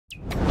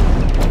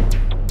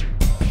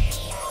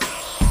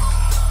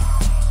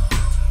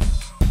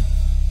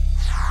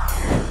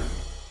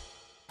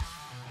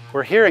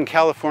We're here in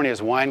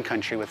California's wine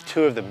country with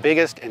two of the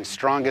biggest and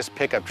strongest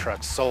pickup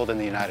trucks sold in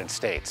the United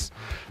States.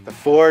 The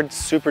Ford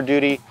Super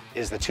Duty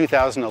is the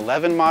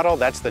 2011 model.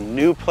 That's the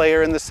new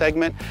player in the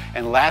segment,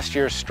 and last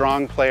year's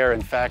strong player,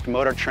 in fact,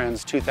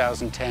 MotorTrend's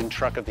 2010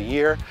 Truck of the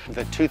Year,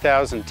 the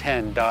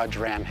 2010 Dodge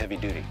Ram Heavy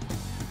Duty.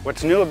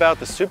 What's new about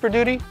the Super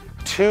Duty?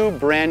 Two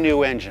brand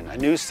new engines, a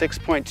new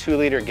 6.2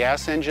 liter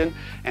gas engine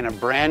and a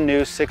brand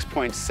new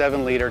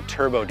 6.7 liter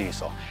turbo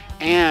diesel,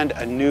 and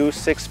a new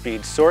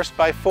 6-speed sourced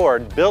by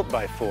Ford, built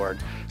by Ford,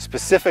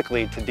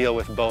 specifically to deal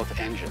with both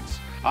engines.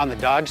 On the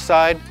Dodge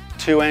side,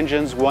 two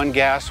engines, one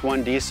gas,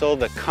 one diesel.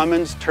 The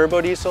Cummins turbo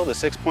diesel, the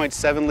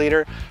 6.7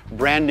 liter,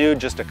 brand new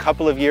just a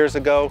couple of years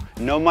ago.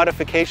 No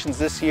modifications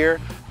this year,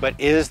 but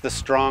is the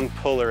strong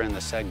puller in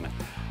the segment.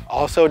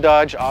 Also,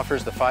 Dodge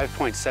offers the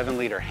 5.7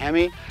 liter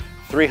Hemi,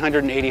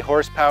 380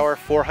 horsepower,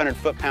 400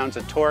 foot-pounds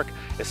of torque.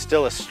 Is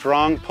still a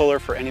strong puller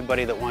for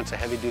anybody that wants a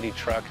heavy-duty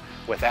truck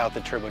without the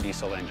turbo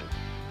diesel engine.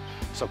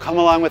 So come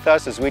along with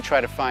us as we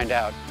try to find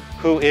out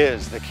who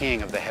is the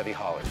king of the heavy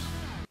haulers.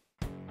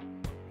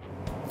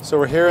 So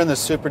we're here in the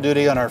Super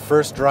Duty on our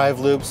first drive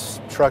loops.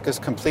 Truck is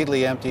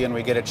completely empty and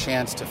we get a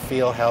chance to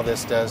feel how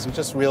this does in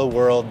just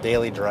real-world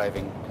daily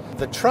driving.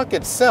 The truck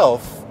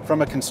itself,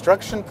 from a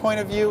construction point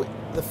of view,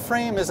 the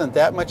frame isn't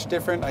that much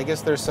different. I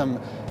guess there's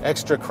some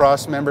extra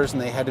cross members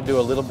and they had to do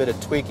a little bit of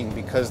tweaking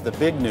because the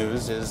big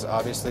news is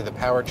obviously the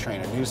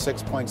powertrain, a new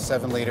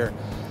 6.7 liter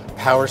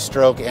Power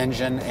Stroke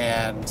engine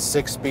and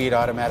 6-speed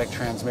automatic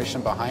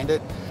transmission behind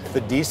it. The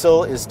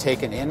diesel is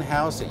taken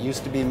in-house. It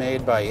used to be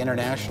made by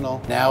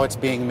International. Now it's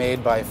being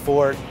made by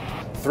Ford.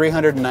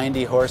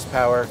 390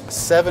 horsepower,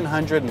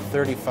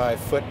 735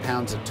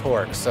 foot-pounds of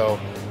torque. So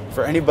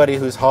for anybody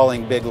who's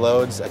hauling big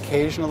loads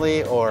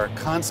occasionally or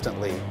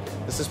constantly,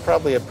 this is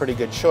probably a pretty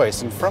good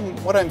choice. And from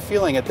what I'm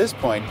feeling at this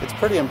point, it's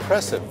pretty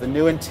impressive. The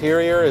new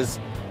interior is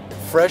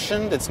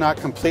freshened. It's not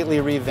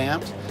completely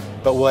revamped.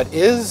 But what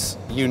is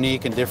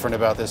unique and different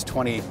about this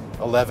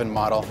 2011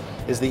 model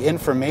is the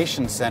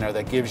information center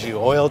that gives you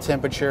oil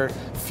temperature,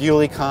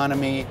 fuel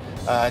economy,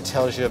 it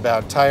tells you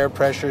about tire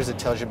pressures, it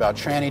tells you about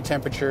tranny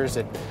temperatures,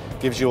 it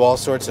gives you all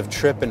sorts of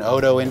trip and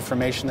odo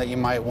information that you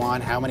might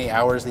want, how many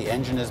hours the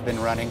engine has been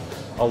running.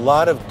 A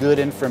lot of good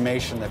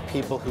information that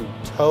people who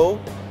tow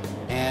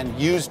and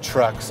use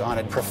trucks on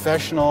a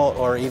professional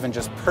or even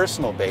just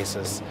personal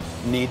basis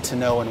need to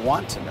know and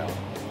want to know.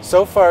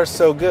 So far,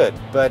 so good,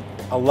 but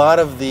a lot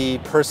of the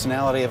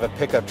personality of a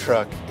pickup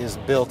truck is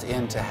built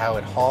into how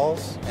it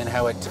hauls and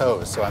how it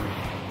tows. So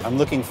I'm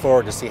looking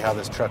forward to see how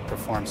this truck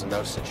performs in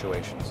those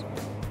situations.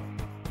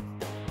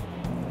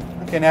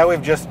 Okay, now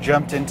we've just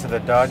jumped into the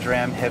Dodge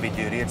Ram Heavy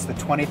Duty. It's the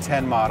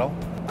 2010 model.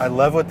 I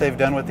love what they've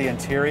done with the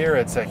interior.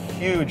 It's a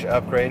huge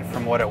upgrade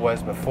from what it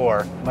was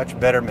before. Much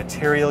better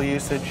material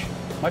usage,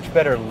 much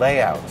better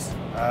layouts.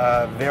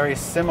 Very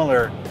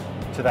similar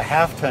to the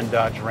half-ton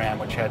Dodge Ram,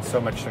 which had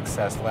so much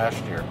success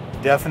last year.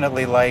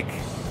 Definitely like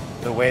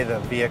the way the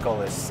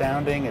vehicle is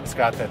sounding. It's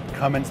got that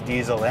Cummins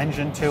diesel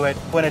engine to it.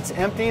 When it's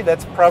empty,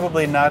 that's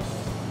probably not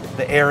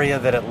the area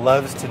that it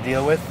loves to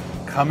deal with.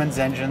 Cummins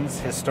engines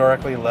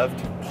historically love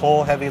to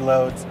pull heavy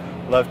loads,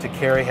 love to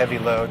carry heavy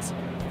loads.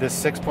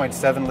 This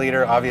 6.7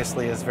 liter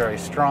obviously is very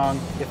strong.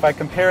 If I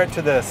compare it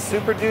to the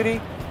Super Duty,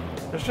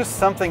 there's just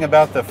something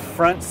about the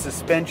front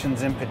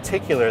suspensions in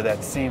particular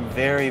that seem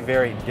very,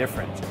 very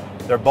different.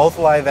 They're both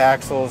live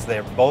axles,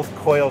 they're both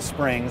coil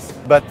springs,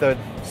 but the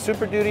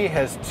Super Duty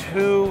has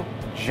two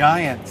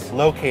giant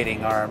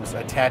locating arms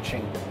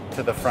attaching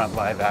to the front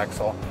live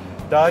axle.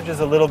 Dodge is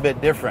a little bit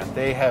different.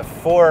 They have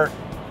 4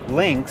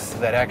 links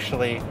that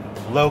actually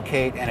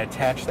locate and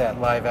attach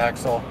that live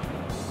axle.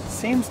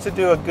 Seems to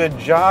do a good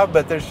job,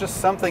 but there's just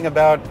something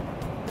about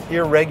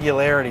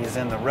irregularities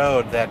in the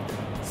road that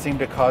seem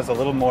to cause a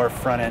little more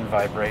front-end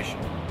vibration.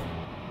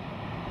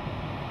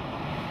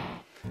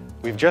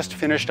 We've just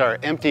finished our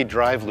empty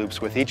drive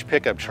loops with each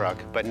pickup truck,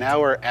 but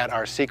now we're at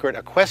our secret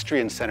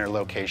equestrian center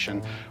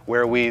location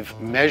where we've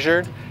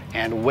measured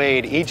and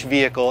weighed each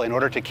vehicle in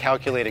order to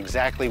calculate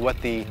exactly what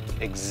the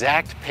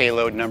exact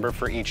payload number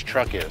for each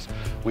truck is.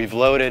 We've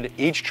loaded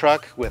each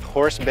truck with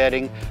horse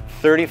bedding,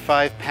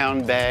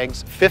 35-pound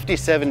bags,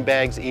 57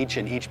 bags each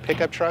in each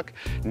pickup truck.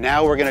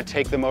 Now we're going to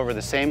take them over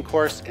the same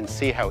course and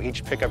see how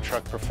each pickup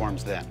truck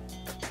performs then.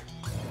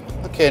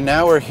 Okay,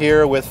 now we're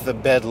here with the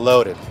bed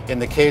loaded. In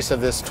the case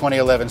of this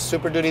 2011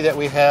 Super Duty that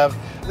we have,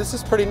 this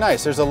is pretty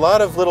nice. There's a lot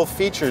of little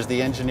features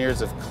the engineers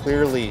have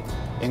clearly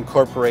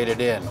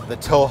incorporated in. The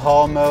tow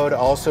haul mode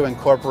also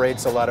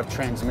incorporates a lot of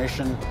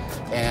transmission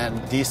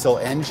and diesel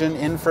engine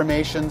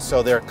information,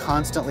 so they're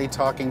constantly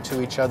talking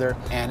to each other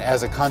and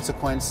as a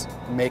consequence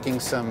making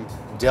some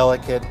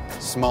delicate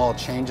small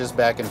changes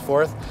back and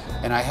forth.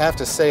 And I have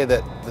to say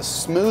that the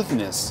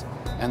smoothness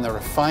and the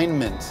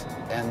refinement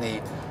and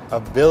the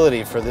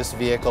ability for this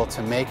vehicle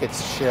to make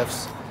its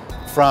shifts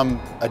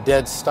from a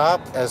dead stop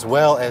as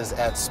well as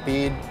at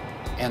speed,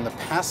 and the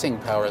passing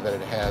power that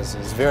it has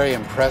is very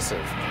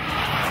impressive.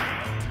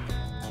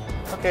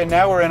 Okay,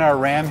 now we're in our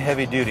Ram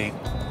Heavy Duty,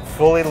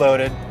 fully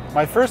loaded.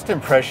 My first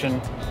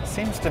impression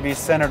seems to be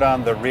centered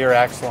on the rear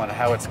axle and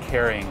how it's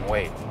carrying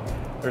weight.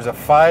 There's a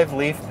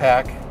 5-leaf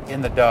pack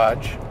in the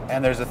Dodge,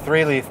 and there's a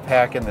 3-leaf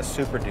pack in the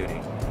Super Duty.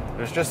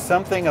 There's just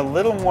something a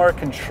little more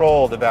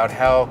controlled about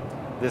how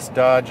this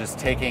Dodge is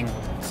taking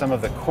some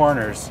of the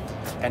corners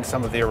and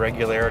some of the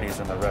irregularities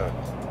in the road.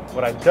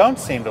 What I don't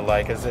seem to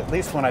like is, at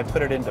least when I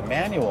put it into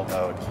manual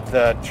mode,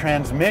 the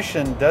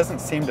transmission doesn't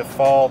seem to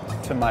fall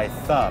to my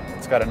thumb.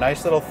 It's got a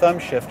nice little thumb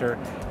shifter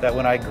that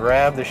when I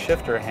grab the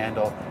shifter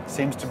handle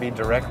seems to be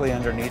directly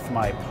underneath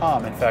my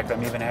palm. In fact,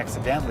 I'm even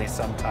accidentally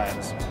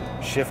sometimes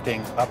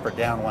shifting up or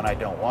down when I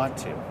don't want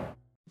to.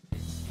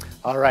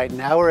 All right,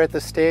 now we're at the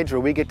stage where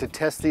we get to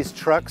test these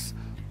trucks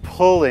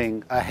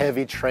pulling a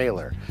heavy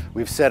trailer.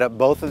 We've set up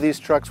both of these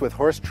trucks with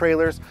horse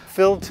trailers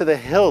filled to the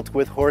hilt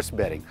with horse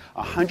bedding.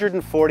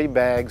 140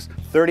 bags,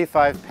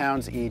 35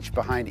 pounds each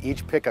behind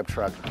each pickup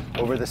truck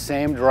over the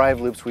same drive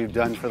loops we've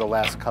done for the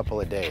last couple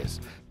of days.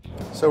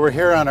 So we're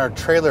here on our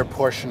trailer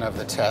portion of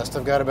the test.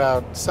 I've got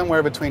about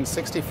somewhere between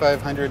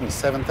 6,500 and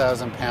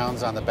 7,000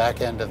 pounds on the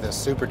back end of this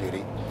Super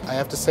Duty. I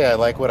have to say I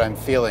like what I'm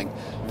feeling.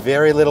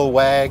 Very little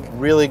wag,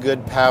 really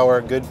good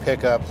power, good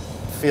pickup.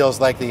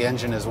 Feels like the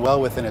engine is well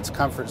within its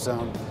comfort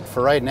zone.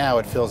 For right now,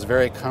 it feels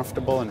very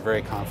comfortable and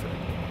very confident.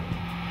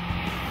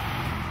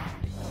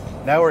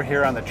 Now we're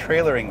here on the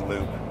trailering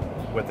loop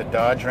with the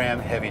Dodge Ram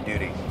Heavy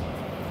Duty.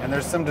 And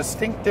there's some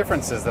distinct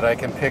differences that I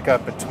can pick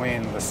up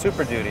between the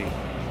Super Duty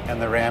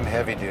and the Ram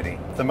Heavy Duty.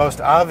 The most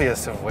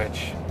obvious of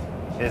which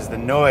is the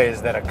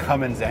noise that a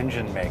Cummins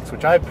engine makes,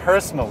 which I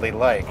personally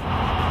like.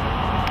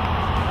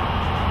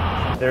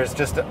 There's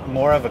just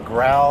more of a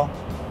growl,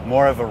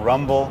 more of a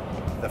rumble.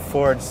 The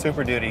Ford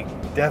Super Duty,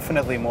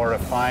 definitely more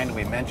refined,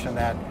 we mentioned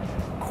that.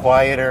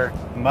 Quieter,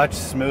 much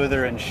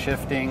smoother in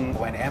shifting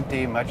when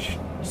empty, much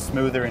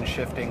smoother in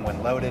shifting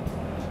when loaded.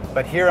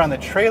 But here on the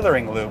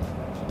trailering loop,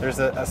 there's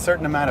a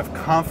certain amount of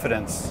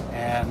confidence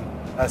and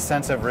a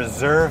sense of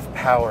reserve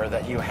power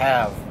that you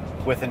have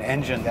with an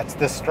engine that's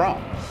this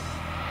strong.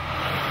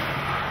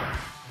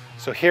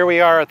 So here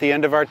we are at the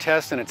end of our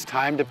test, and it's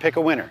time to pick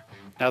a winner.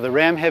 Now, the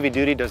Ram Heavy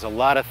Duty does a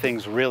lot of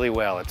things really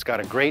well. It's got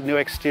a great new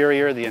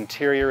exterior, the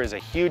interior is a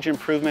huge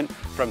improvement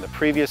from the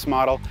previous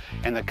model,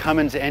 and the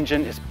Cummins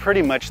engine is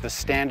pretty much the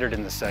standard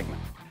in the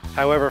segment.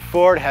 However,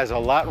 Ford has a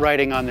lot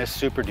riding on this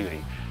Super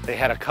Duty. They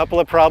had a couple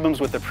of problems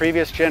with the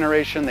previous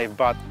generation. They've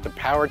bought the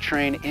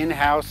powertrain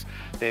in-house.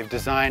 They've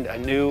designed a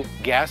new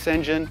gas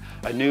engine,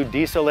 a new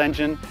diesel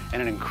engine,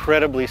 and an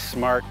incredibly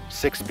smart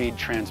 6-speed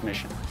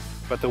transmission.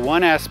 But the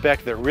one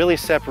aspect that really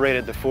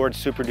separated the Ford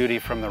Super Duty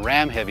from the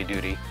Ram Heavy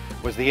Duty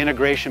was the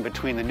integration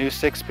between the new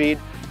 6-speed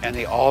and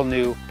the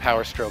all-new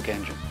Power Stroke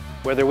engine.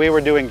 Whether we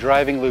were doing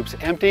driving loops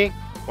empty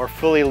or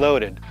fully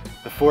loaded,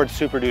 the Ford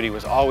Super Duty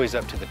was always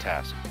up to the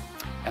task.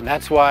 And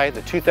that's why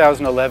the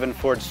 2011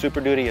 Ford Super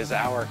Duty is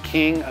our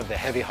king of the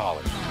heavy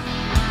haulers.